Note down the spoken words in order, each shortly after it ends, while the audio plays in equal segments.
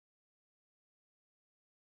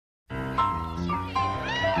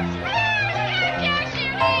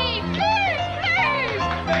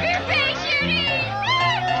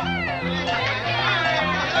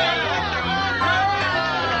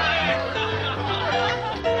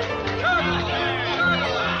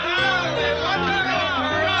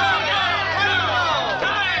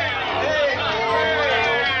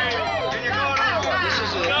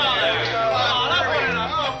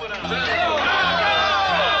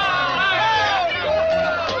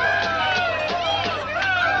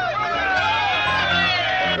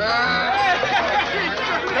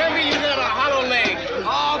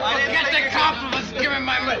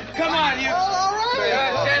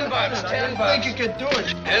think you could do it?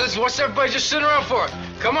 Hey, listen, what's everybody just sitting around for?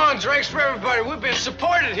 Come on, drinks for everybody. We've been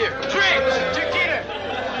supported here. Drinks! Chiquita!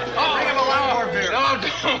 Oh, Bring him a lot more beer. No,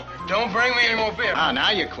 don't bring me any more beer. Ah,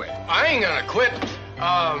 now you quit. I ain't gonna quit.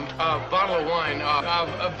 Bottle of wine.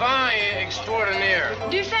 Vin extraordinaire.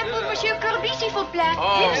 Du vin pour Monsieur Kirby, s'il vous plaît.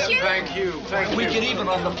 Oh, Monsieur? thank you. We can even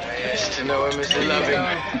on the... Nice to know him, Mr.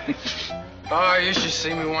 Loving. Oh, you should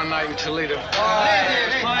see me one night in Toledo.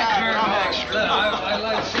 Hey, my Kirby. I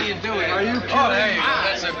like to see you do it. Are you kidding? Oh, there you go.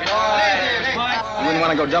 That's a bit. You wouldn't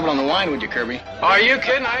want to go double on the wine, would you, Kirby? Are you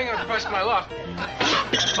kidding? I ain't gonna press my luck.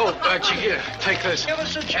 Oh, Chiquita, take this. Give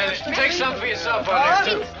us a chance to take some for yourself out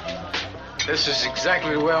there, too. This is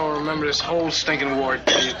exactly the way I'll remember this whole stinking war, to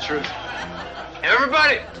tell you the truth.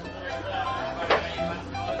 Everybody!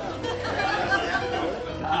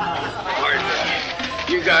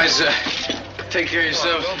 You guys, take care of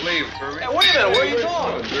yourselves. Don't leave, Kirby. Hey, wait a minute, where are you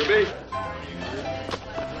going, Kirby?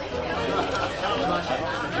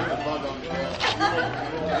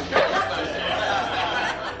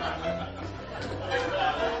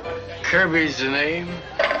 Kirby's the name.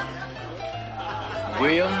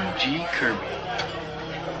 William G. Kirby.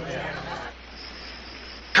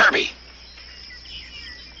 Kirby!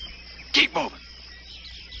 Keep moving.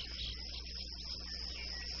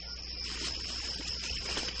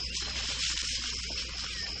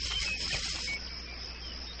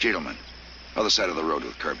 Gentlemen, other side of the road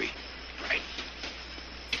with Kirby. Right.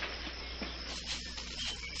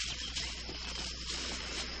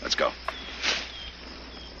 Let's go.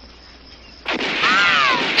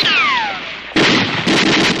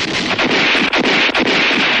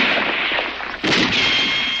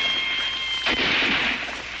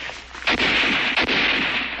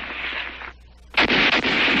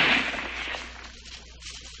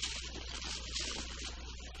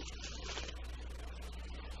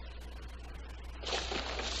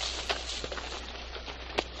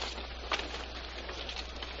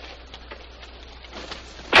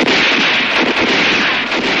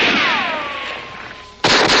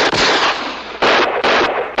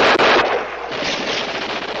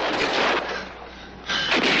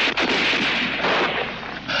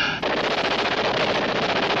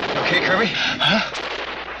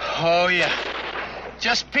 Oh, yeah.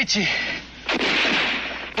 Just peachy.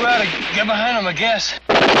 We ought to get behind him, I guess.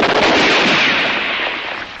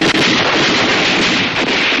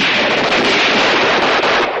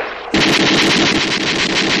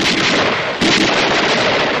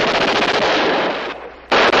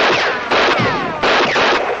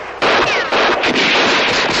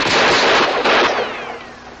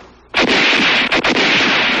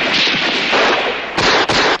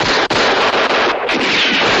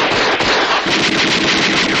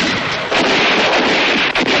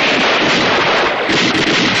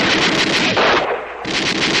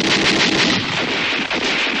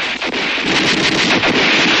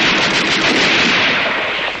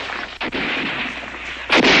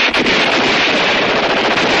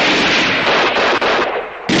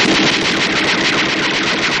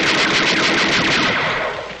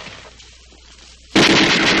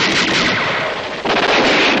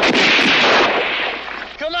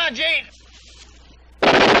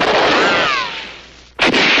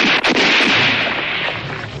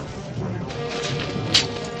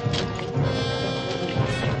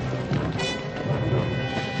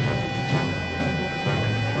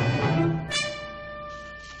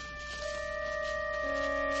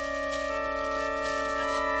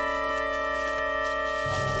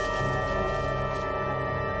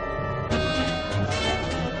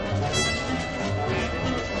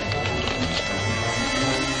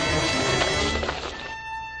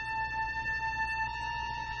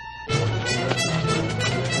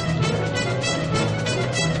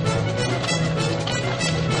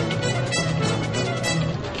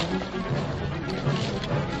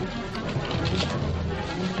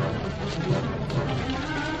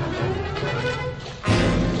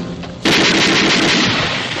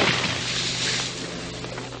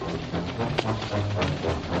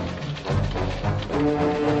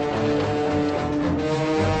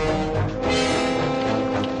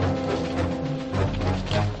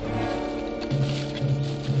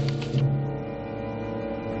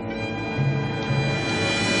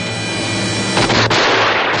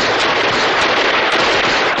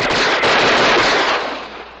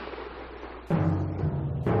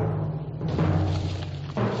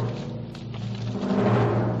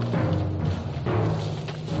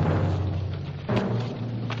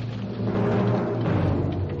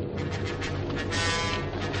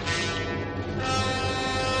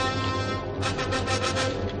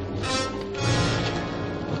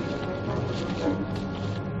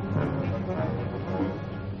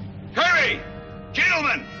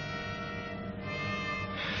 Gentlemen!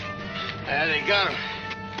 Yeah, they got him.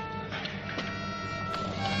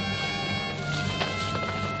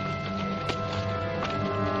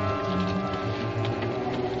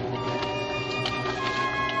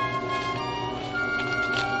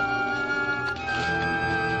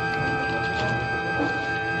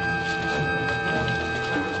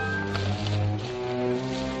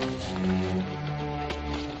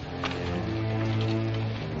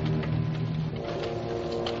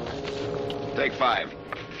 Take 5.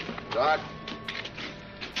 Doc.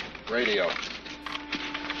 Radio.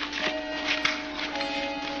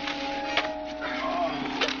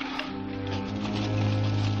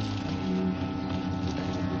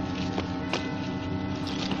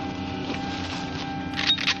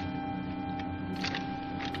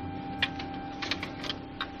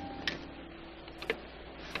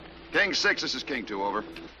 King 6, this is King 2, over.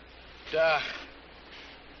 Da.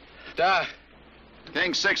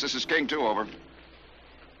 King 6, this is King 2, over.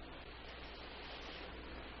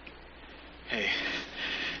 Hey,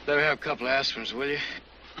 let me have a couple of aspirins, will you?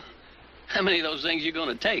 How many of those things you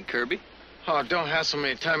gonna take, Kirby? Oh, don't hassle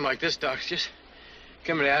me at a time like this, Doc. Just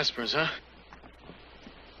give me the aspirins, huh?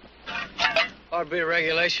 Ought to be a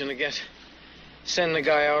regulation against sending a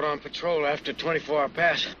guy out on patrol after a 24-hour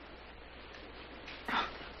pass.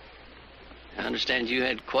 I understand you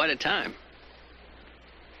had quite a time.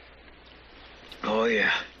 Oh,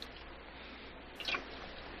 yeah.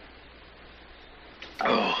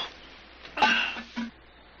 Oh.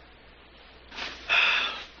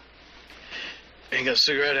 Ain't got a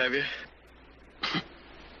cigarette, have you?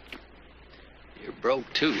 You're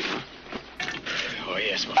broke, too, huh? Oh,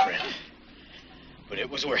 yes, my friend. But it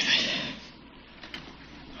was worth it.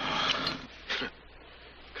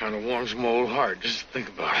 Kind of warms my old heart just to think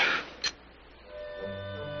about it.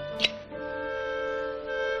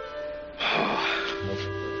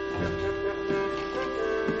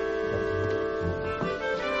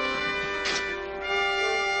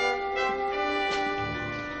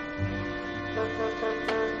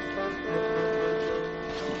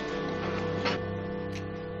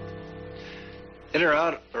 In or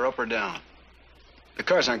out, or up or down? The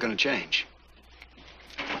cars aren't going to change.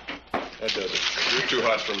 That does it. You're too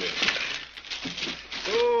hot for me.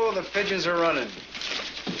 Oh, the pigeons are running.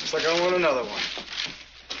 Looks like I want another one.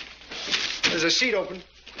 There's a seat open.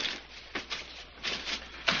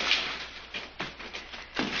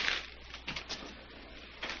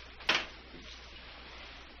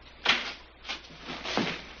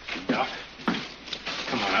 Doc,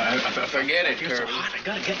 come on, I forget it, You're so Kirby. hot, I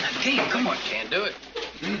gotta get in that game. Come on. Can't do it.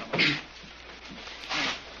 Come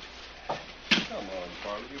on,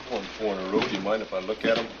 Farley. You've won 4 in a row. Do you mind if I look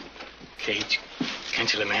at them? Cage,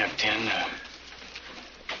 can't you let me have 10?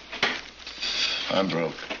 I'm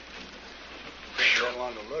broke. You don't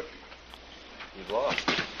want to look. You've lost.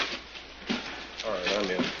 All right,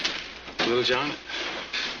 I'm in. Little John?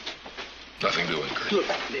 Nothing doing, Kurt. Look,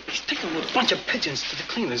 he's taking a bunch of pigeons to the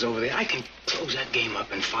cleaners over there. I can close that game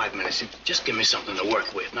up in 5 minutes. Just give me something to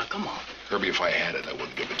work with. Now, come on. Kirby, if I had it, I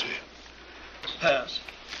wouldn't give it to you. Pass.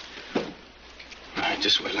 All right,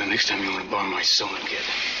 just wait till the next time you want to borrow my sewing kit.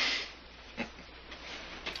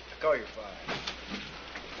 Call your 5.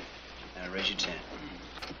 Now raise your 10.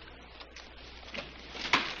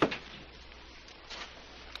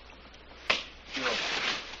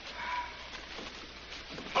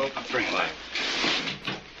 Oh, bring it back.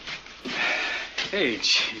 Hey,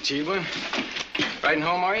 G-One. Riding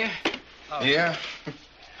home, are you? Oh. Yeah?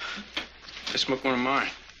 Just smoke one of mine.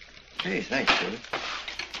 Hey, thanks, Billy.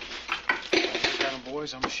 Got 'em,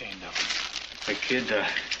 boys. I'm ashamed of 'em. Hey, kid,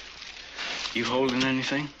 you holding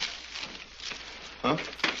anything? Huh?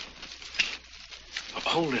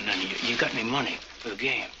 Holding any. You got any money for the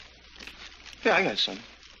game? Yeah, I got some.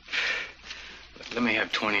 Let me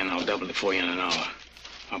have 20 and I'll double it for you in an hour.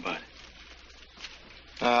 How about it?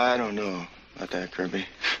 I don't know about that, Kirby.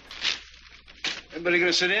 Everybody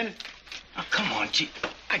gonna sit in? Oh, come on, gee.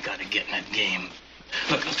 I gotta get in that game.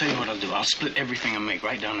 Look, I'll tell you what I'll do. I'll split everything I make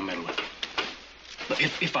right down the middle of it. Look,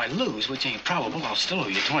 if I lose, which ain't probable, I'll still owe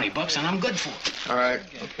you $20 and I'm good for it. All right,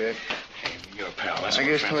 okay. Hey, you're a pal. That's I my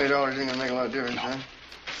guess friend. $20 ain't gonna make a lot of difference, huh?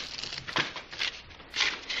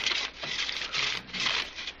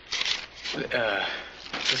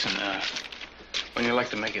 Listen, when you like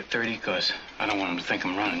to make it 30, because I don't want them to think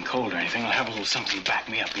I'm running cold or anything, I'll have a little something to back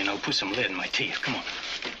me up, you know, put some lead in my teeth. Come on.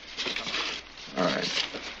 All right.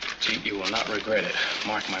 See, you will not regret it.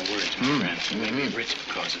 Mark my words, my friend. You may be rich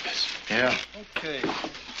because of this. Yeah. Okay.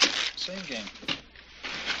 Same game.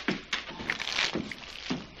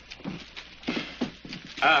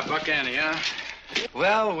 Ah, Buck Annie, huh?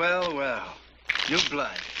 Well, well, well. You're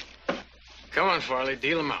blind. Come on, Farley,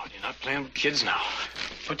 deal them out. You're not playing with kids now.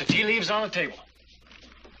 Put the tea leaves on the table.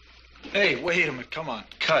 Hey, wait a minute. Come on.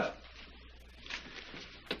 Cut.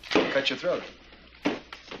 Cut your throat.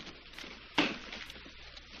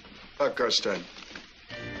 Parkhurst.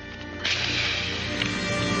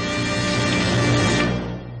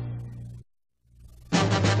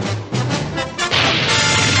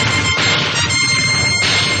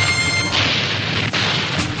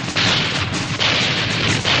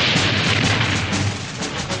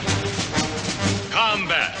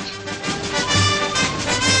 Combat.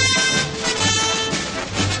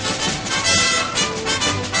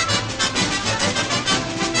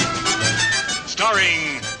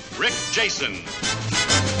 Starring Rick Jason.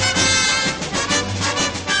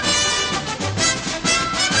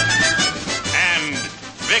 And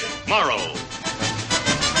Vic Morrow.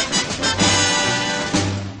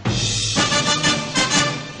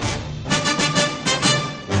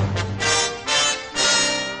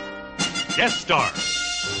 Guest star,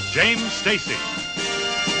 James Stacy.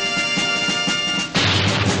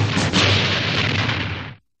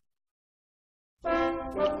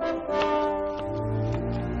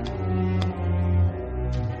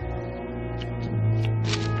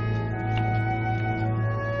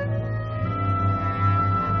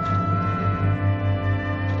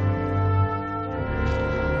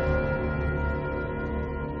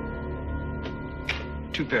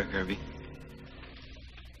 Two pair, Kirby.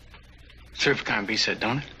 Surf kind beats that,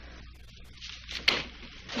 don't it?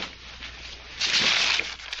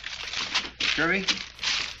 Kirby,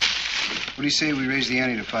 what do you say we raise the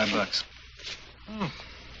ante to $5? Oh,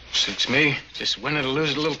 suits me. Just win it or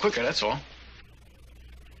lose it a little quicker, that's all.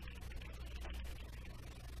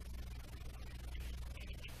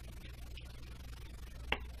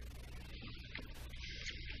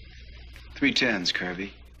 Three tens,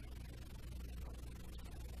 Kirby.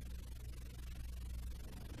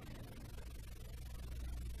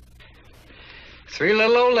 Three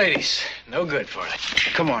little old ladies. No good, Farley.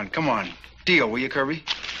 Come on, come on. Deal, will you, Kirby?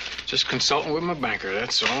 Just consulting with my banker,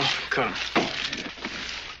 that's all. Cut 'em.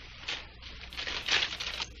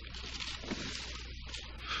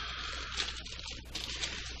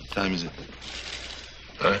 What time is it?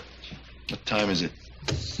 Huh? What time is it?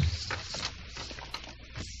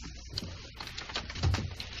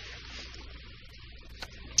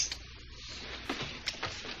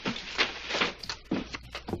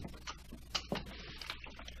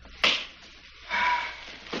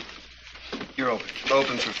 You're open.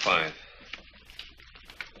 Open for 5.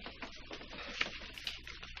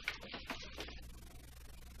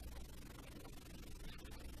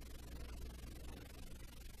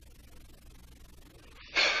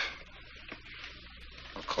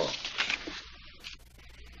 I'll call.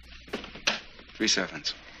 3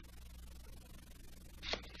 seconds.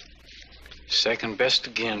 Second best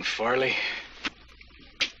again, Farley.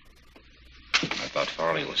 I thought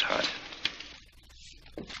Farley was hot.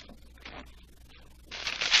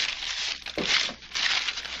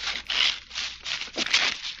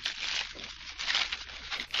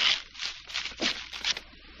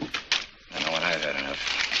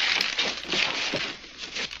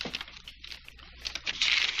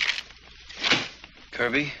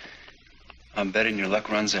 Kirby, I'm betting your luck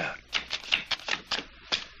runs out.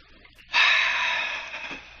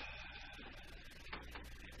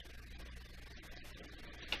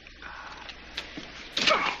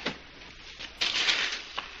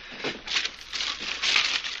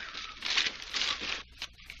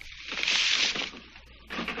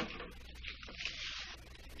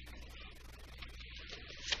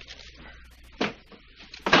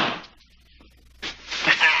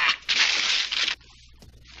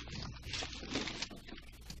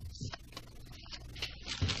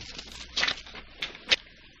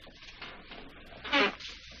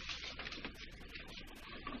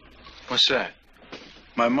 What's that?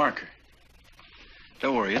 My marker.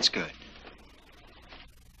 Don't worry, it's good.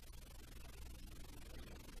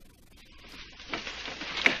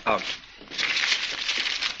 Out.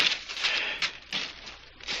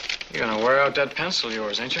 You're gonna wear out that pencil of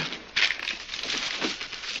yours, ain't you?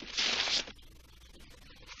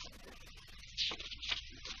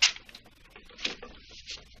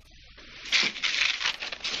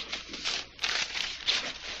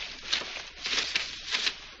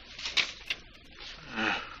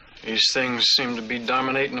 These things seem to be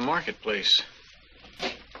dominating the marketplace.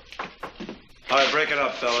 All right, break it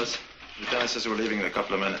up, fellas. Lieutenant says we're leaving in a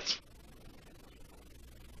couple of minutes.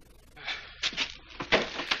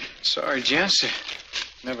 Sorry, gents.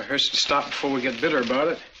 Never hurts to stop before we get bitter about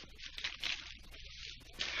it.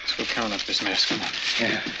 Let's go count up this mess. Come on.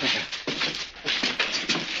 Yeah.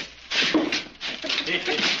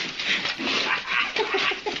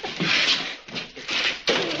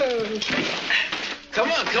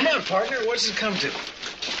 Come on, partner. What's it come to?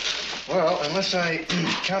 Well, unless I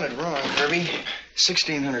counted wrong, Kirby,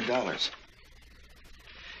 $1,600.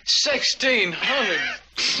 1,600.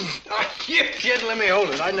 Are you kidding? Let me hold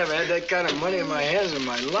it. I never had that kind of money in my hands in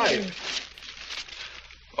my life.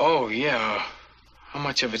 Oh, yeah. How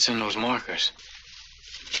much of it's in those markers?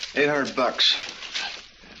 $800.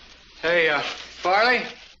 Hey, Farley?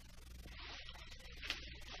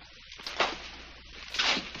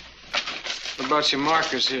 What about your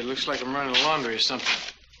markers here? Looks like I'm running laundry or something.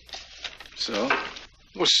 So?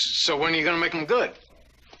 Well, so when are you going to make them good?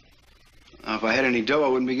 If I had any dough, I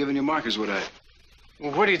wouldn't be giving you markers, would I?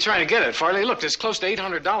 Well, what are you trying to get at, Farley? Look, there's close to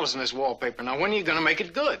 $800 in this wallpaper. Now, when are you going to make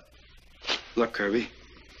it good? Look, Kirby.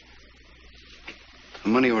 A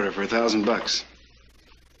money order for $1,000. As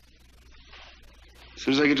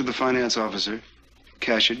soon as I get to the finance officer,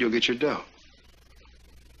 cash it, you'll get your dough.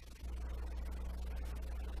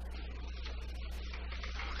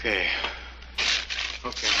 Okay.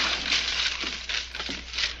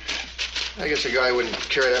 I guess a guy wouldn't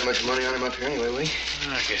carry that much money on him up here anyway, would he?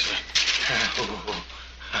 I guess not.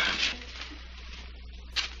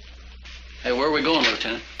 Hey, where are we going,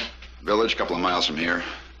 Lieutenant? Village, a couple of miles from here.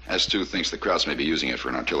 S2 thinks the Krauts may be using it for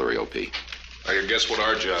an artillery OP. I can guess what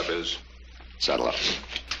our job is. Saddle up.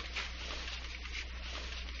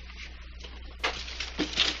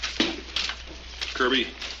 Kirby?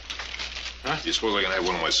 Huh? You suppose I can have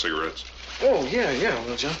one of my cigarettes? Oh, yeah,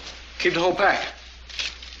 well, John. Keep the whole pack.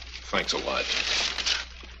 Thanks a lot.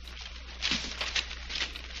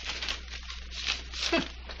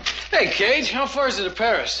 Hey, Cage, how far is it to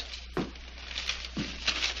Paris?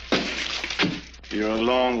 You're a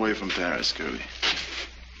long way from Paris, Kirby.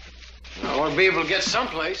 I want to be able to get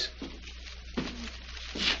someplace.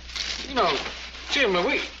 You know, gentlemen,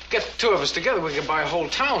 we get the two of us together, we could buy a whole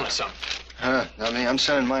town or something. Huh? I mean, I'm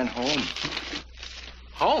sending mine home.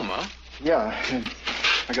 Home, huh? Yeah.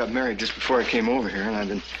 I got married just before I came over here, and I've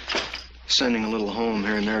been sending a little home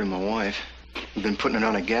here and there to my wife. We've been putting it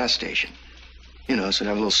on a gas station. You know, so I'd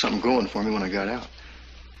have a little something going for me when I got out.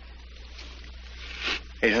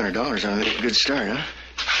 $800, I mean, a good start, huh?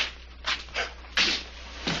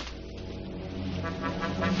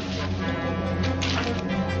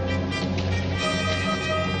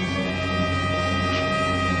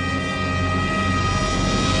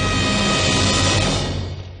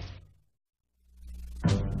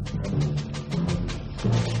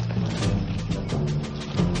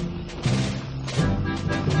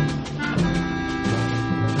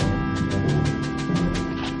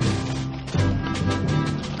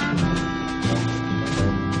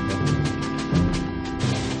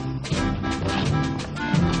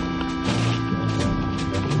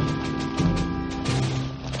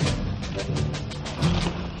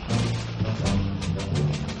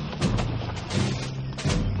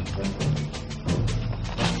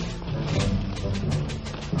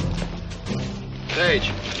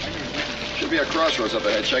 Sage. Should be a crossroads up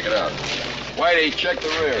ahead. Check it out. Whitey, check the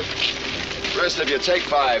rear. Rest of you, take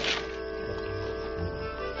 5.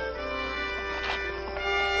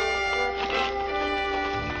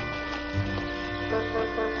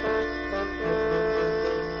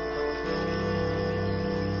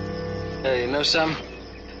 Hey, you know something?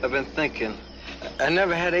 I've been thinking. I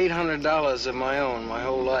never had $800 of my own my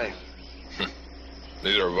whole life.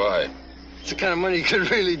 Neither have I. It's the kind of money you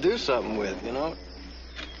could really do something with, you know?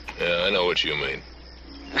 Yeah, I know what you mean.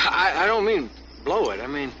 I don't mean blow it. I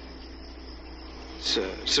mean, it's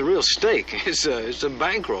a real stake. It's a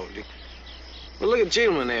bankroll. Well, look at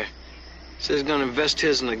Gentleman there. Says he's gonna invest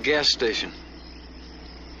his in a gas station.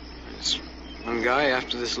 It's one guy,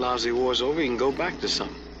 after this lousy war's over, he can go back to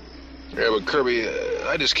something. Yeah, but Kirby,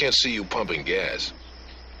 I just can't see you pumping gas.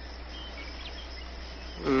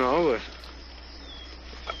 No, but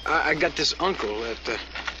I got this uncle at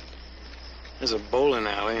there's a bowling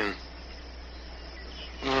alley, and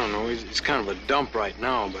I don't know, he's kind of a dump right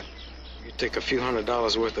now, but you take a few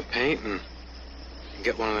 $100s worth of paint and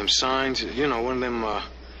get one of them signs, you know, one of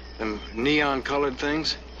them neon colored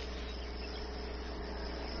things.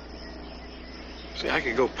 See, I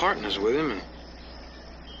could go partners with him and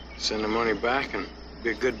send the money back, and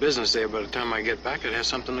be a good business there. By the time I get back, I'd have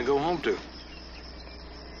something to go home to.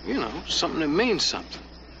 You know, something that means something.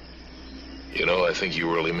 You know, I think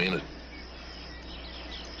you really mean it.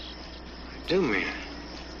 I do mean it.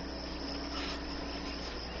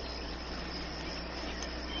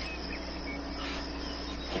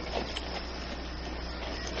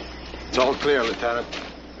 It's all clear, Lieutenant.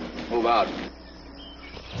 Move out.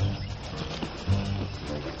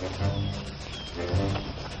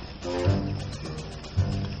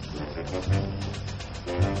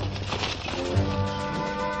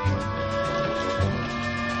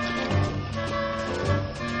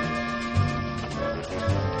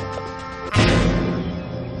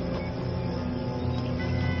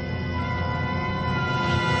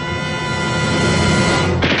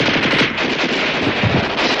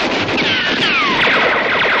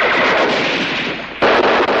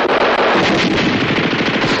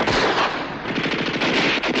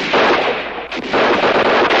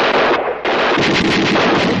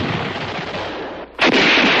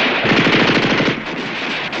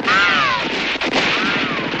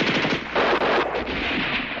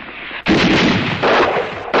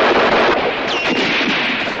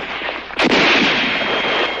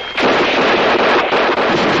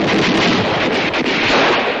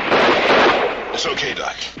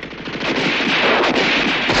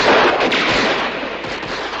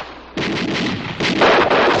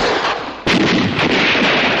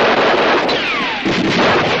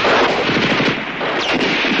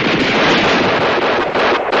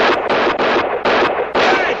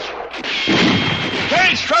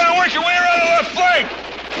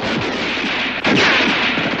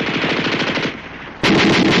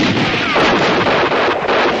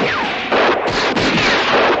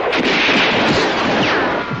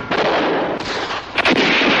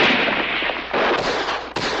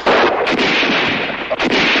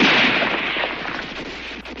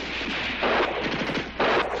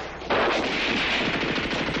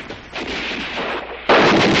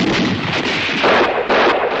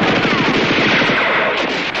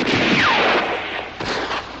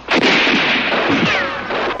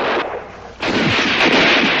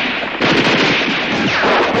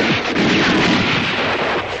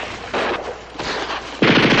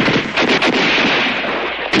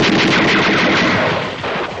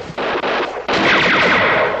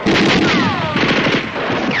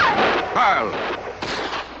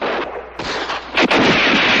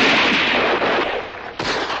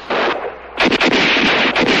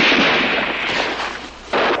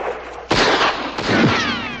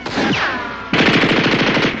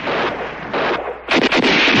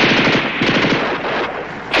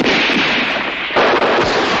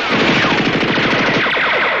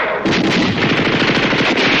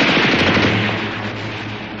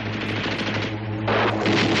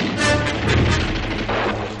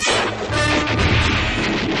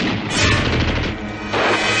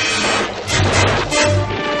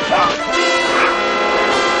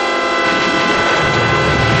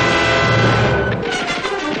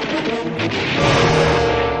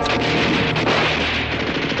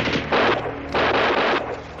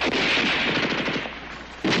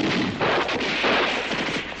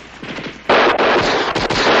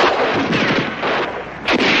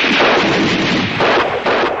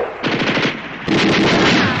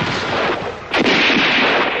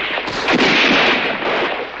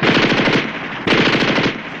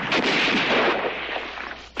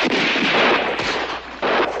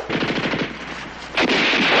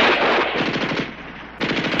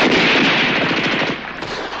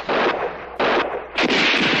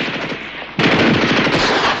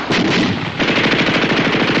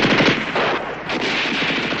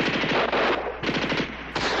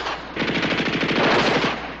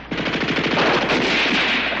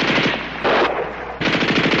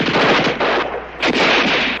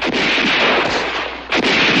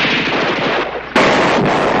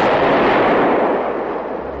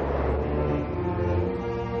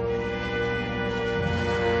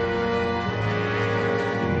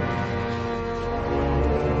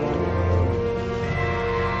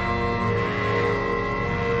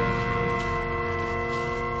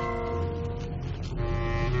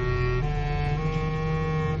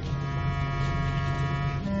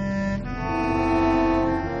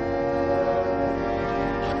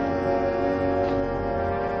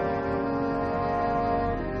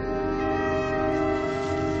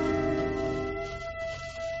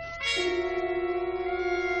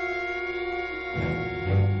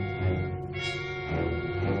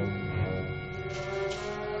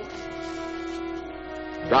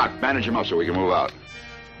 Doc, bandage him up so we can move out.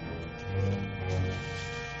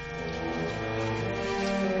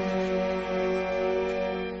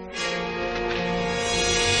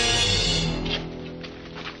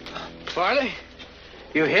 Farley?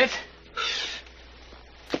 You hit?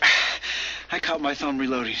 I caught my thumb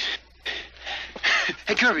reloading.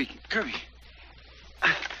 Hey, Kirby.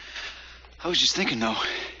 I was just thinking, though,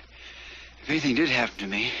 if anything did happen to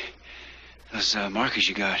me, those markers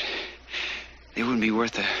you got, they wouldn't be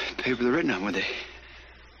worth the paper they're written on, would they?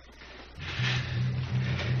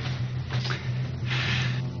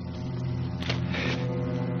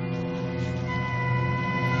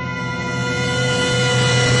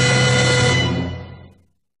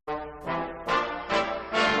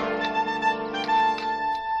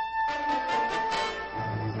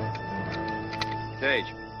 Cage,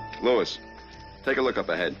 Lewis, take a look up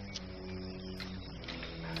ahead.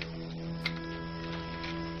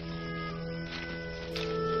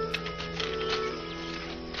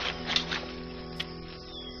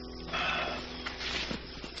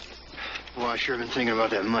 Well, I sure been thinking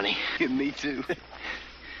about that money. Me too. You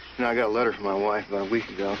know, I got a letter from my wife about a week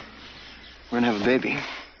ago. We're gonna have a baby.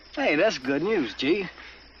 Hey, that's good news, G.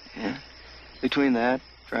 Yeah. Between that,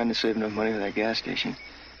 trying to save enough money for that gas station,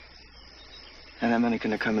 and that money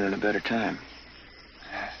couldn't have come in at a better time.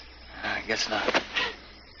 I guess not.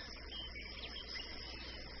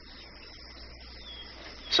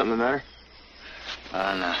 Something the matter?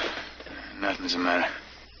 No. Nothing's the matter.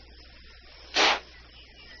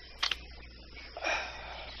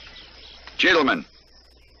 Gentlemen,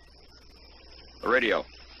 the radio.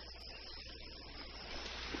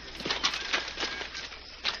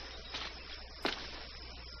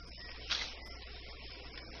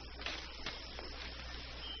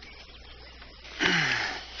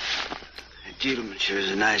 Gentleman sure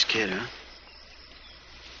is a nice kid, huh?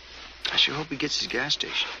 I sure hope he gets his gas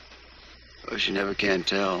station. Of course, you never can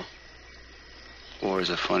tell. War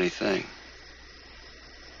is a funny thing.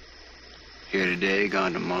 Here today,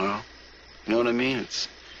 gone tomorrow. You know what I mean? It's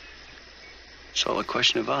all a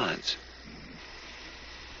question of odds.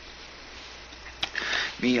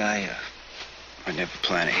 Me, I never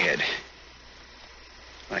plan ahead.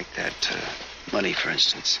 Like that money, for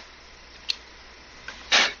instance.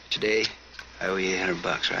 Today, I owe you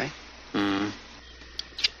 $800, right? Mm-hmm.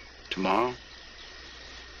 Tomorrow?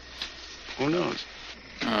 Who knows?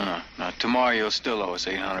 No. Tomorrow you'll still owe us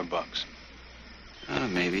 $800.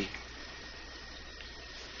 Maybe.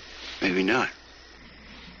 Maybe not.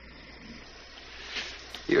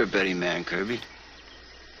 You're a betting man, Kirby.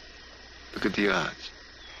 Look at the odds.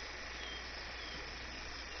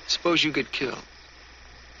 Suppose you get killed.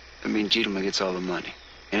 I mean, Gentleman gets all the money.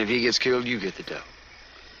 And if he gets killed, you get the dough.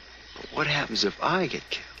 But what happens if I get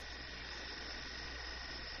killed?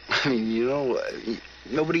 I mean, you know,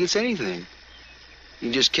 nobody gets anything.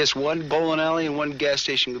 You just kiss one bowling alley and one gas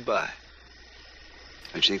station goodbye.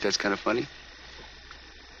 Don't you think that's kind of funny?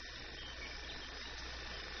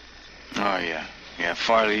 Oh, yeah. Yeah,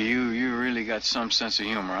 Farley, you really got some sense of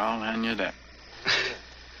humor. I'll hand you that.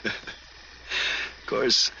 Of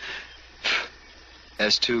course,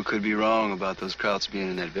 S2 could be wrong about those Krauts being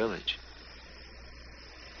in that village.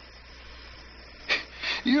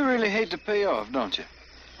 You really hate to pay off, don't you?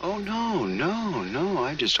 Oh, no.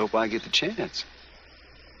 I just hope I get the chance.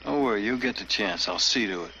 Don't worry, you'll get the chance. I'll see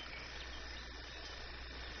to it.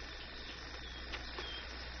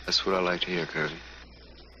 That's what I like to hear, Kirby.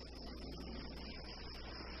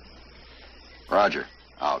 Roger.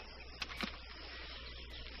 Out.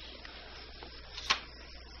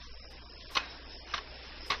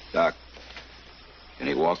 Doc, can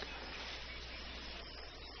he walk?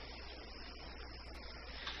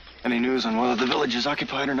 Any news on whether the village is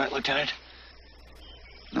occupied or not, Lieutenant?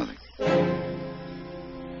 Nothing.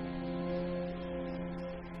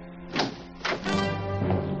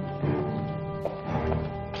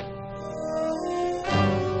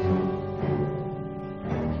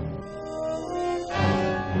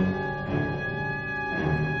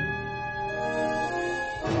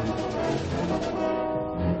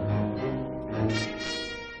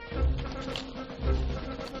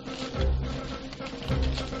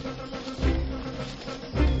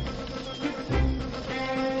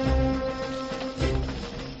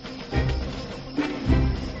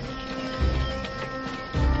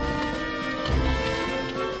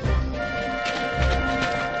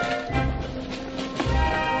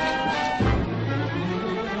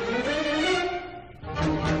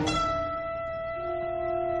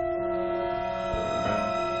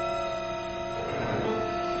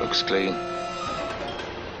 Looks clean.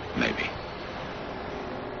 Maybe.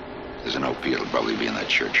 There's an OP. It'll probably be in that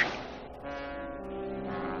church.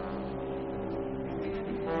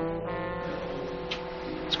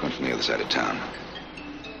 It's going from the other side of town.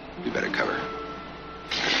 We better cover.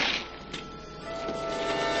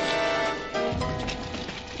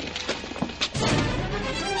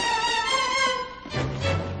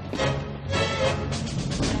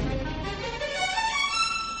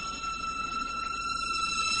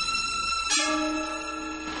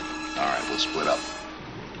 Split up.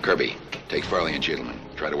 Kirby, take Farley and Gentleman.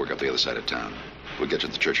 Try to work up the other side of town. We'll get to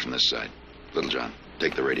the church from this side. Little John,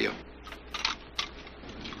 take the radio.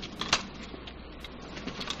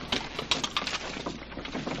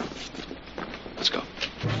 Let's go.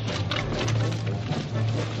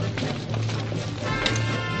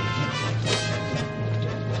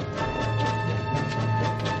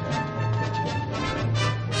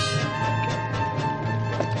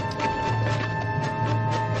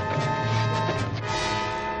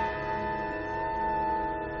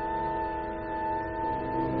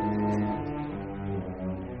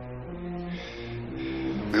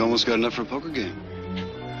 We almost got enough for a poker game.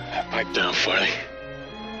 Pipe down, Farley.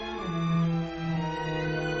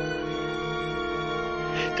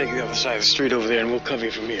 Take the other side of the street over there and we'll cover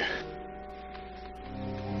you from here.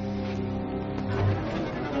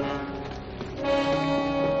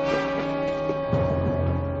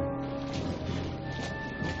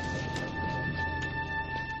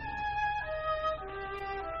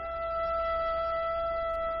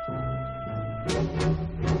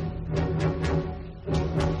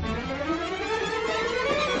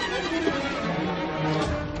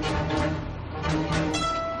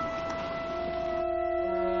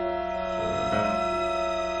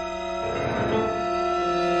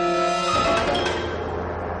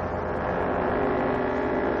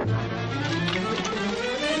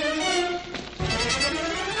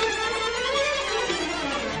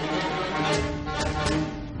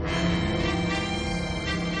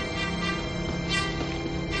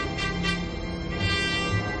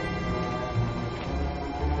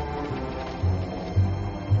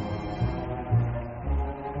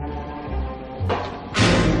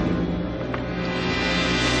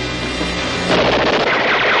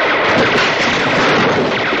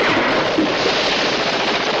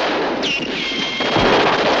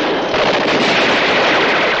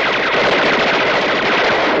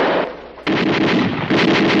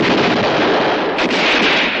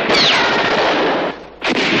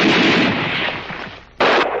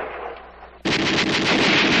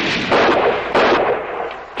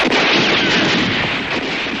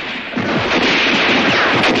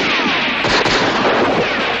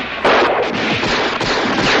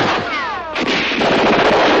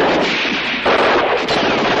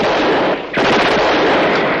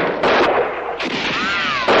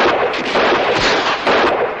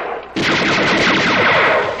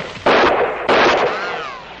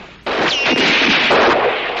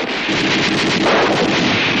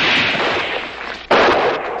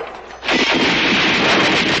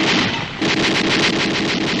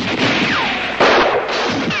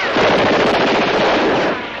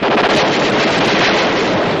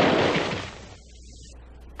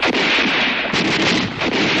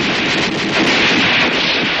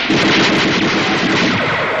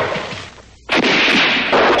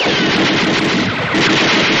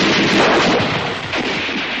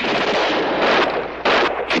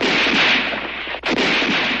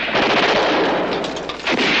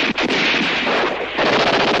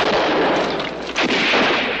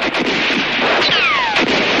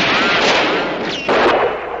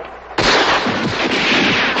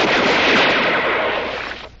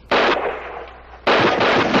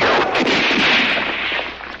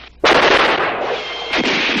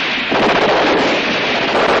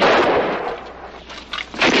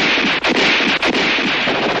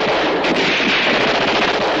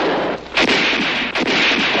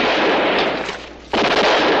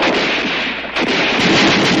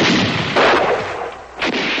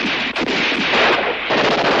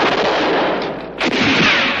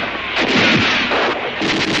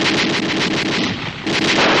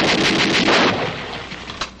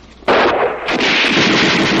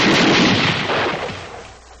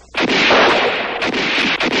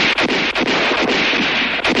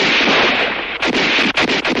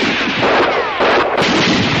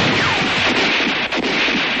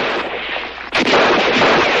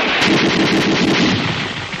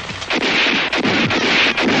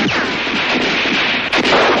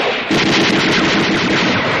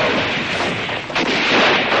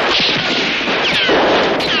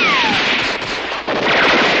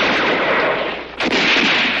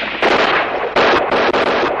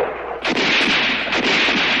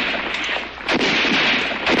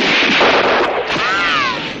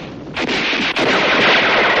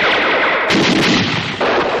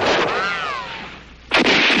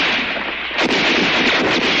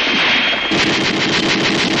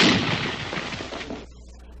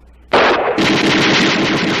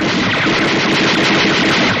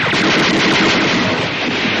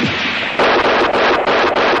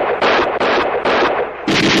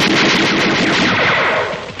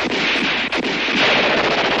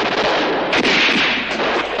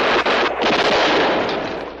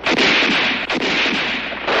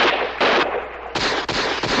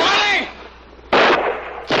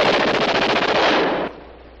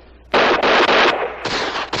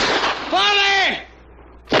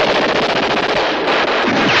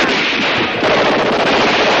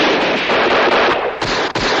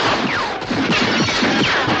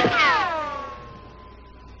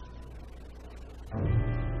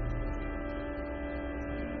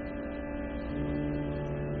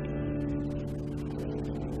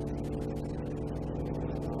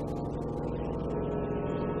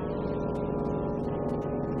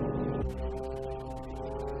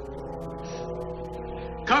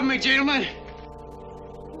 above me, gentlemen.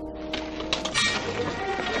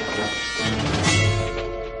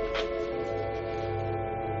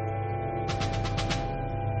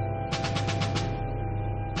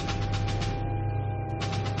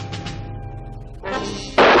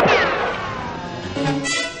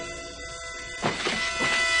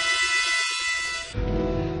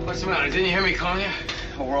 What's the matter? Didn't you hear me calling you?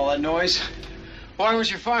 Over all that noise? Why was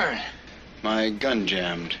you firing? My gun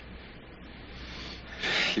jammed.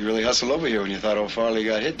 You really hustled over here when you thought old Farley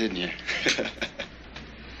got hit, didn't you?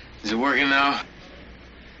 Is it working now?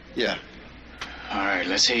 Yeah. All right,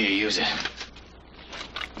 let's hear you use it.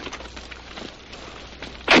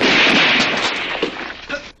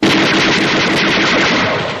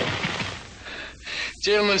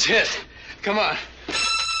 Gentleman's hit. Come on.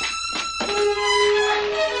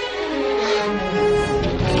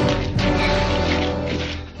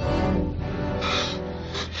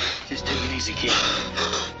 Just take it easy, kid.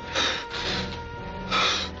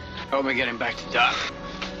 Help me get him back to Doc.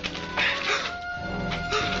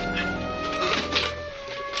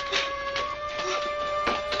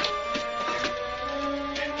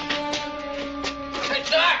 Hey,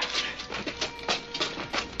 Doc!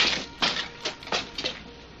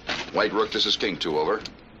 White Rook, this is King 2, over.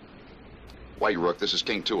 White Rook, this is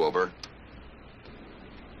King 2, over.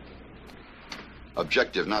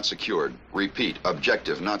 Objective not secured. Repeat,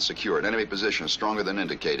 objective not secured. Enemy position stronger than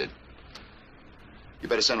indicated. You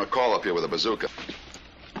better send a call up here with a bazooka.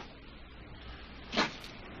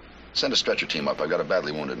 Send a stretcher team up. I've got a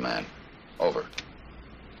badly wounded man. Over.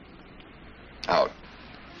 Out.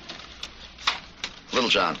 Little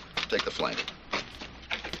John, take the flank.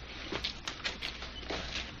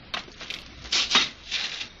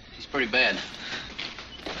 He's pretty bad.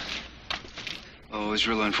 Oh, it was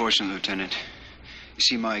real unfortunate, Lieutenant. You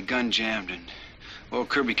see, my gun jammed, and, well,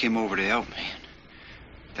 Kirby came over to help me.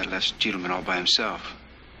 That left Gentleman all by himself.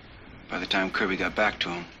 By the time Kirby got back to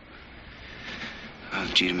him, well,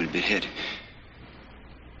 Gentleman had been hit.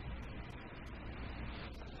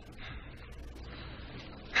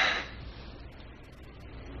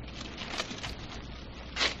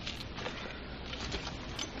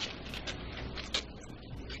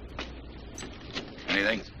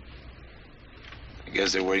 Anything? I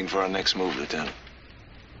guess they're waiting for our next move, Lieutenant.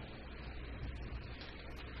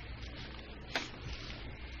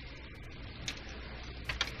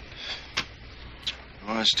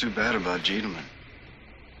 Well, it's too bad about Gentleman.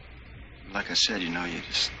 Like I said, you know, you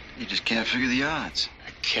just can't figure the odds.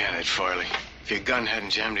 I can't, Ed Farley. If your gun hadn't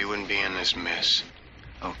jammed, he wouldn't be in this mess.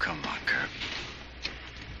 Oh, come on, Kirby.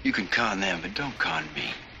 You can con them, but don't con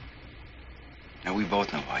me. Now, we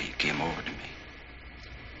both know why you came over to me.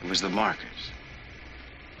 It was the markers.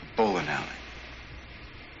 The bowling alley.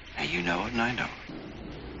 Now, you know it, and I know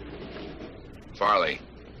it. Farley.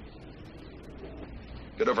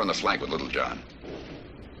 Get over on the flank with Little John.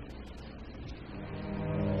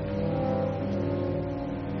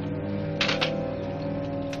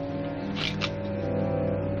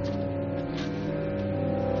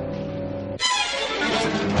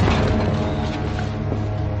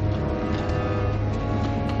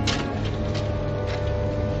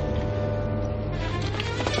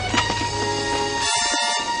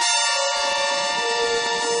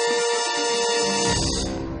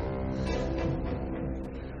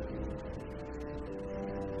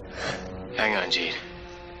 Hang on, Jeet.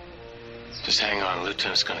 Just hang on.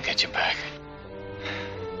 Lieutenant's gonna get you back.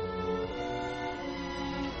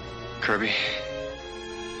 Kirby?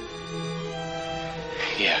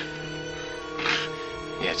 Yeah.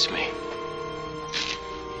 Yeah, it's me.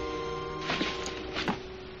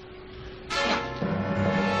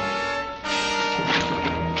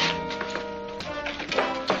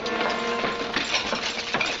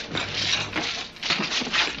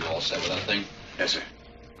 You all set with that thing? Yes, sir.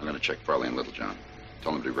 I'm going to check Farley and Little John.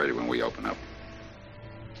 Tell them to be ready when we open up.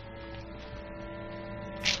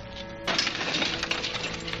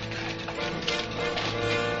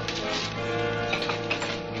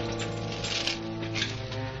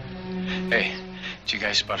 Hey, did you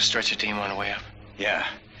guys spot a stretcher team on the way up? Yeah.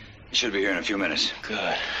 He should be here in a few minutes.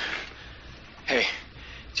 Good. Hey,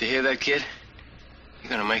 did you hear that, kid? You're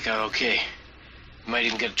gonna make out okay. You might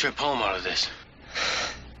even get a trip home out of this.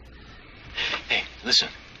 Hey, listen.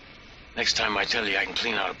 Next time I tell you I can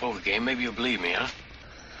clean out a poker game, maybe you'll believe me, huh?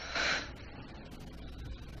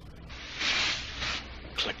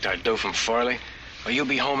 Collect our dough from Farley, or you'll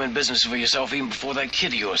be home in business for yourself even before that kid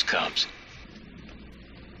of yours comes.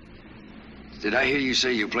 Did I hear you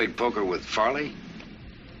say you played poker with Farley?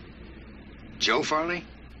 Joe Farley?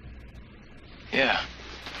 Yeah.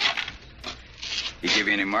 He give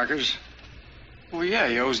you any markers? Well, yeah,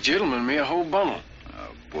 he owes Gentleman and me a whole bundle.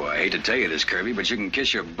 Oh, boy, I hate to tell you this, Kirby, but you can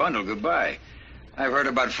kiss your bundle goodbye. I've heard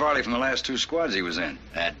about Farley from the last 2 squads he was in.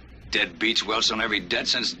 That deadbeat's welched on every debt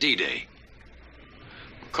since D-Day.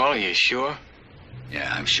 Calling you sure?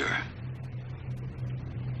 Yeah, I'm sure.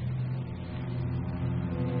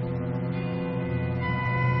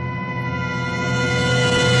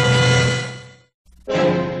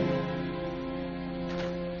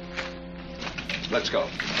 Let's go.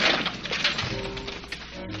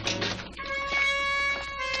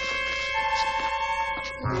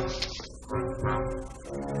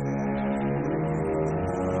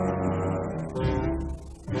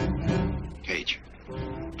 Cage,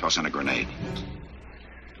 toss in a grenade.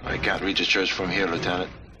 I can't reach the church from here,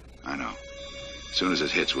 Lieutenant. I know. As soon as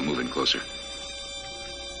it hits, we'll move in closer.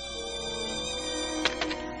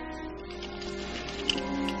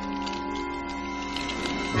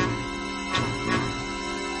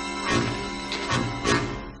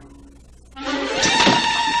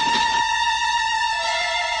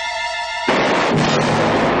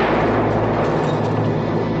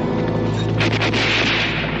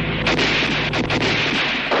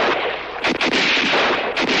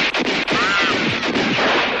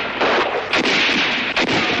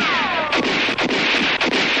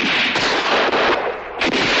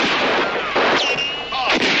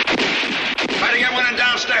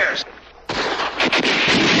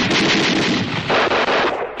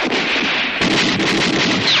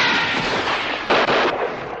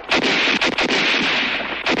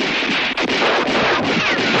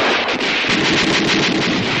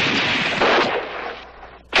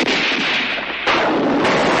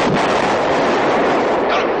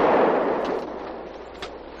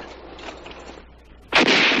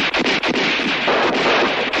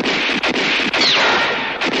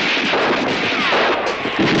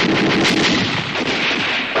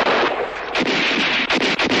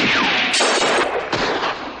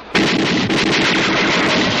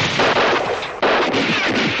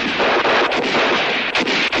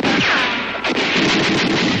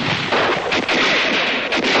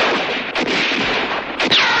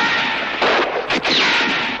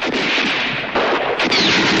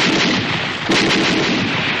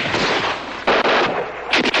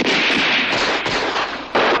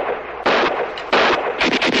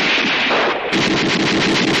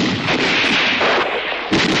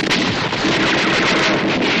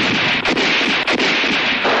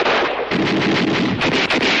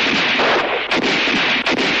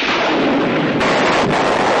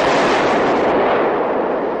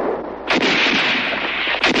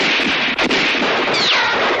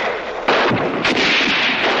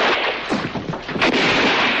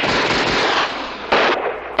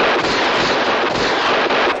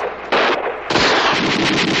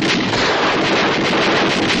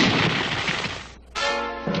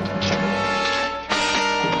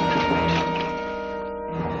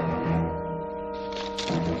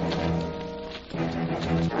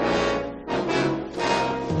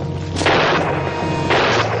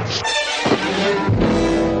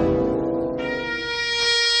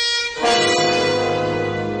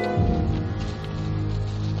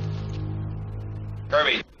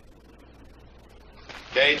 Kirby.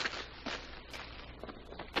 Kate.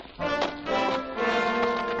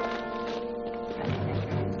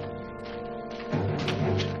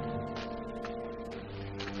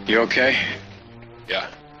 You okay? Yeah.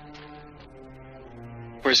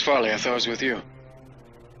 Where's Farley? I thought he was with you.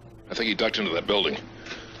 I think he ducked into that building.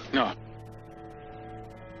 No.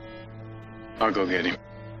 I'll go get him.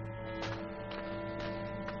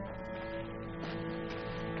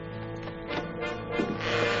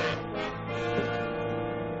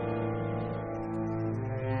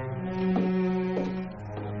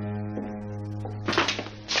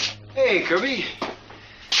 Hey, Kirby.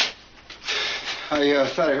 I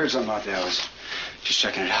thought I heard something out there. I was just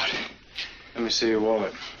checking it out. Let me see your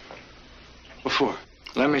wallet. What for?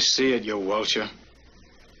 Let me see it, you welcher.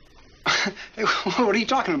 Hey, what are you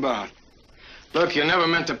talking about? Look, you never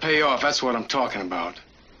meant to pay off. That's what I'm talking about.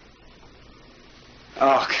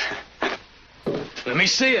 Oh, let me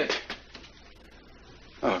see it.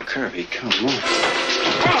 Oh, Kirby, come on.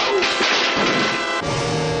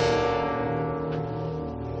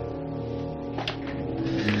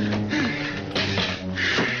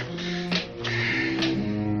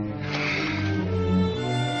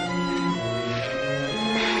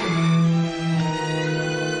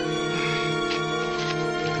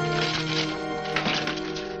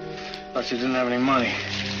 You didn't have any money.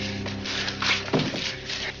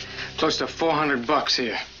 Close to $400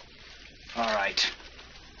 here. All right.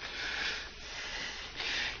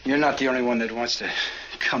 You're not the only one that wants to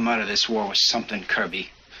come out of this war with something, Kirby.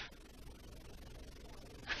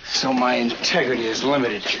 So my integrity is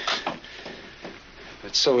limited.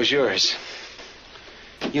 But so is yours.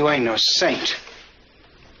 You ain't no saint.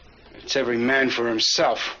 It's every man for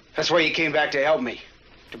himself. That's why you came back to help me.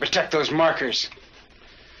 To protect those markers.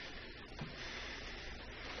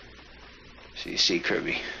 So you see,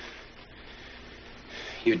 Kirby,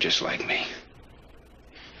 you're just like me.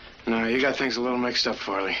 No, you got things a little mixed up,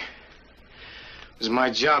 Farley. It was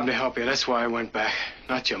my job to help you. That's why I went back,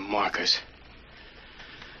 not your markers.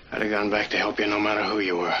 I'd have gone back to help you no matter who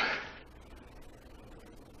you were.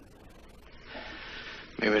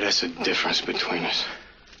 Maybe that's the difference between us.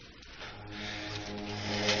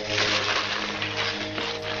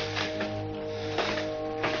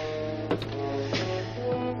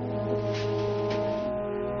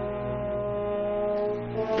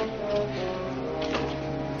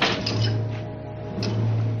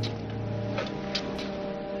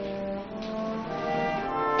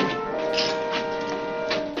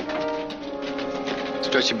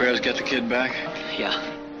 Stretcher Bear's got the kid back? Yeah.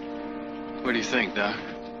 What do you think, Doc?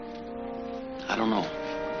 I don't know.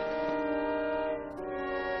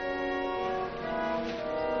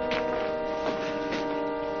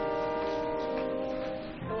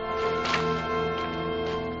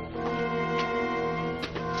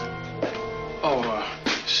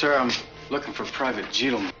 Sir, I'm looking for Private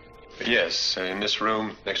Gentleman. Yes, in this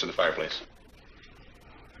room next to the fireplace.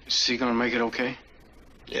 Is he gonna make it okay?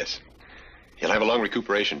 Yes. He'll have a long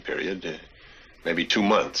recuperation period, maybe 2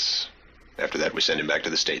 months. After that, we send him back to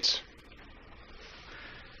the States.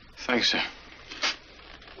 Thanks, sir.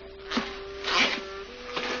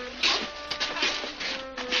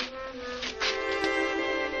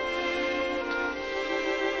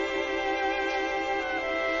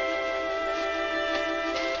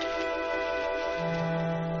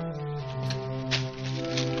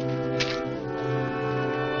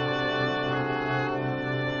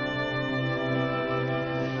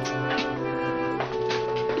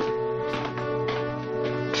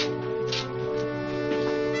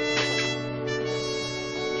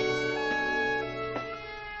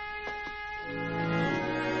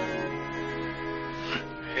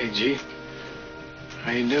 Hey, G.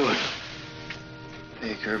 How you doing?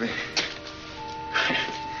 Hey, Kirby.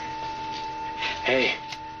 Hey,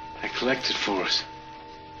 I collected for us.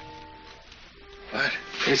 What?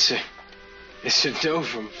 It's a dough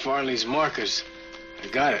from Farley's markers. I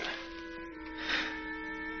got it.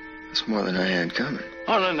 That's more than I had coming.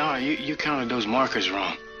 Oh, no, you counted those markers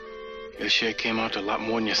wrong. Your share came out to a lot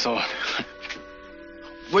more than you thought.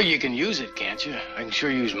 Well, you can use it, can't you? I can sure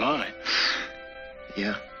use mine.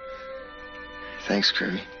 Yeah. Thanks,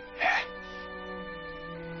 Kirby. Yeah.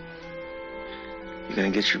 You gonna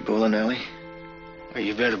get your bowling alley? Well,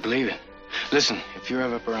 you better believe it. Listen, if you're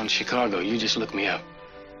ever up around Chicago, you just look me up.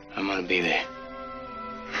 I'm gonna be there.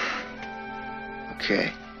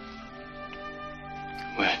 Okay.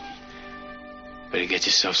 Well, better get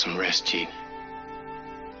yourself some rest, Chief.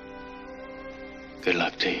 Good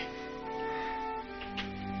luck to you.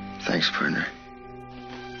 Thanks, partner.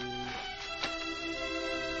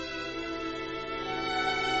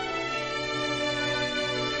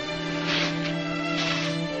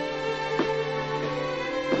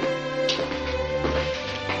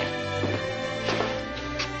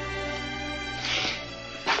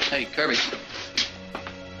 Hey, Kirby.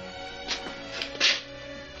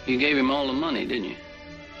 You gave him all the money, didn't you?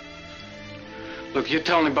 Look, you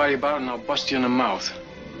tell anybody about it and I'll bust you in the mouth.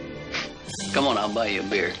 Come on, I'll buy you a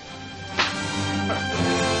beer.